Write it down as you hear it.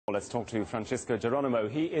Let's talk to Francisco Jeronimo.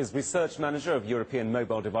 He is Research Manager of European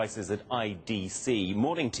Mobile Devices at IDC.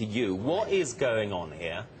 Morning to you. What is going on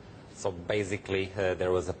here? So basically,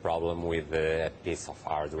 there was a problem with a piece of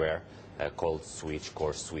hardware called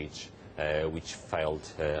core switch, which failed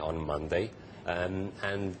on Monday.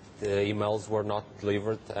 And the emails were not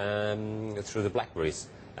delivered through the BlackBerries.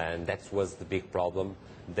 And that was the big problem.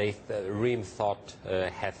 RIM thought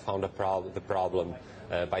had found the problem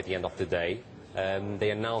by the end of the day.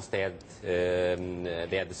 They announced they had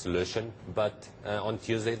the solution, but on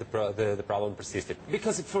Tuesday the problem persisted.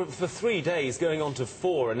 Because for 3 days, going on to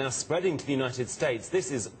 4, and now spreading to the United States, this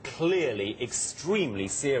is clearly extremely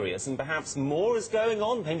serious, and perhaps more is going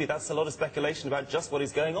on. Maybe that's a lot of speculation about just what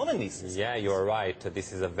is going on in these systems. Yeah, you're right.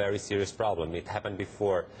 This is a very serious problem. It happened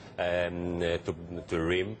before to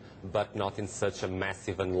RIM, but not in such a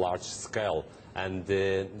massive and large scale. And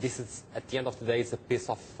this is, at the end of the day, it's a piece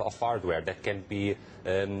of hardware that can be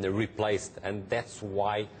replaced, and that's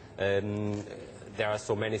why there are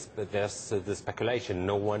so many. There's the speculation.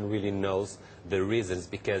 No one really knows the reasons,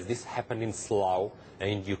 because this happened in Slough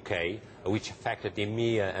in UK, which affected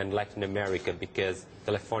EMEA and Latin America, because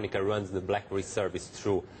Telefonica runs the BlackBerry service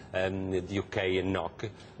through the UK and NOC,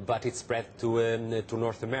 but it spread to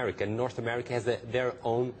North America. And North America has their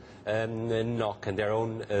own NOC and their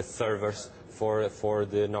own servers for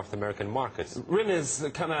the North American markets. RIM has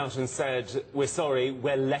come out and said, we're sorry,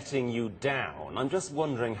 we're letting you down. I'm just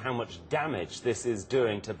wondering how much damage this is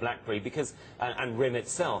doing to BlackBerry and RIM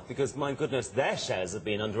itself, because, my goodness, their shares have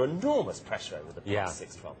been under enormous pressure over the past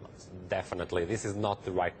 6-12 months. Definitely. This is not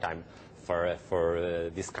the right time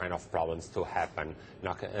for this kind of problems to happen.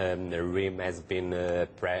 RIM has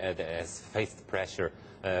has faced pressure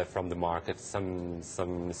from the market, some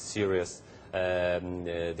serious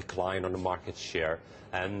decline on the market share,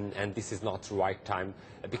 and this is not the right time,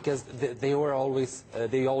 because they always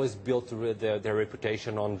built their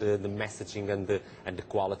reputation on the messaging and the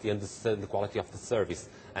quality and the quality of the service,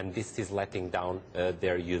 and this is letting down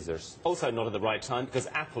their users. Also not at the right time, because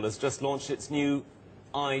Apple has just launched its new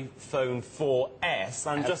iPhone 4S.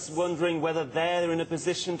 I'm just wondering whether they're in a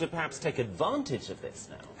position to perhaps take advantage of this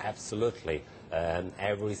now. Absolutely.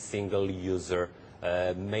 Every single user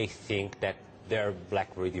may think that their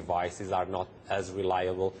BlackBerry devices are not as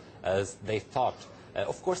reliable as they thought.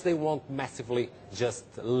 Of course, they won't massively just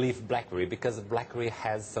leave BlackBerry, because BlackBerry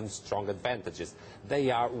has some strong advantages.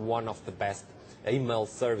 They are one of the best email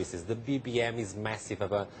services. The BBM is massive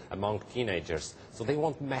among teenagers, so they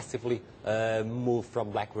won't massively move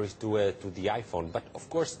from BlackBerry to the iPhone. But of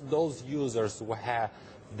course, those users who have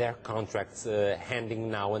their contracts handing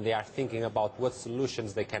now, and they are thinking about what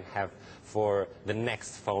solutions they can have for the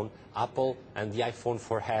next phone, Apple and the iPhone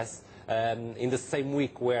 4S, in the same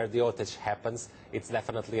week where the outage happens, it's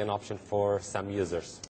definitely an option for some users.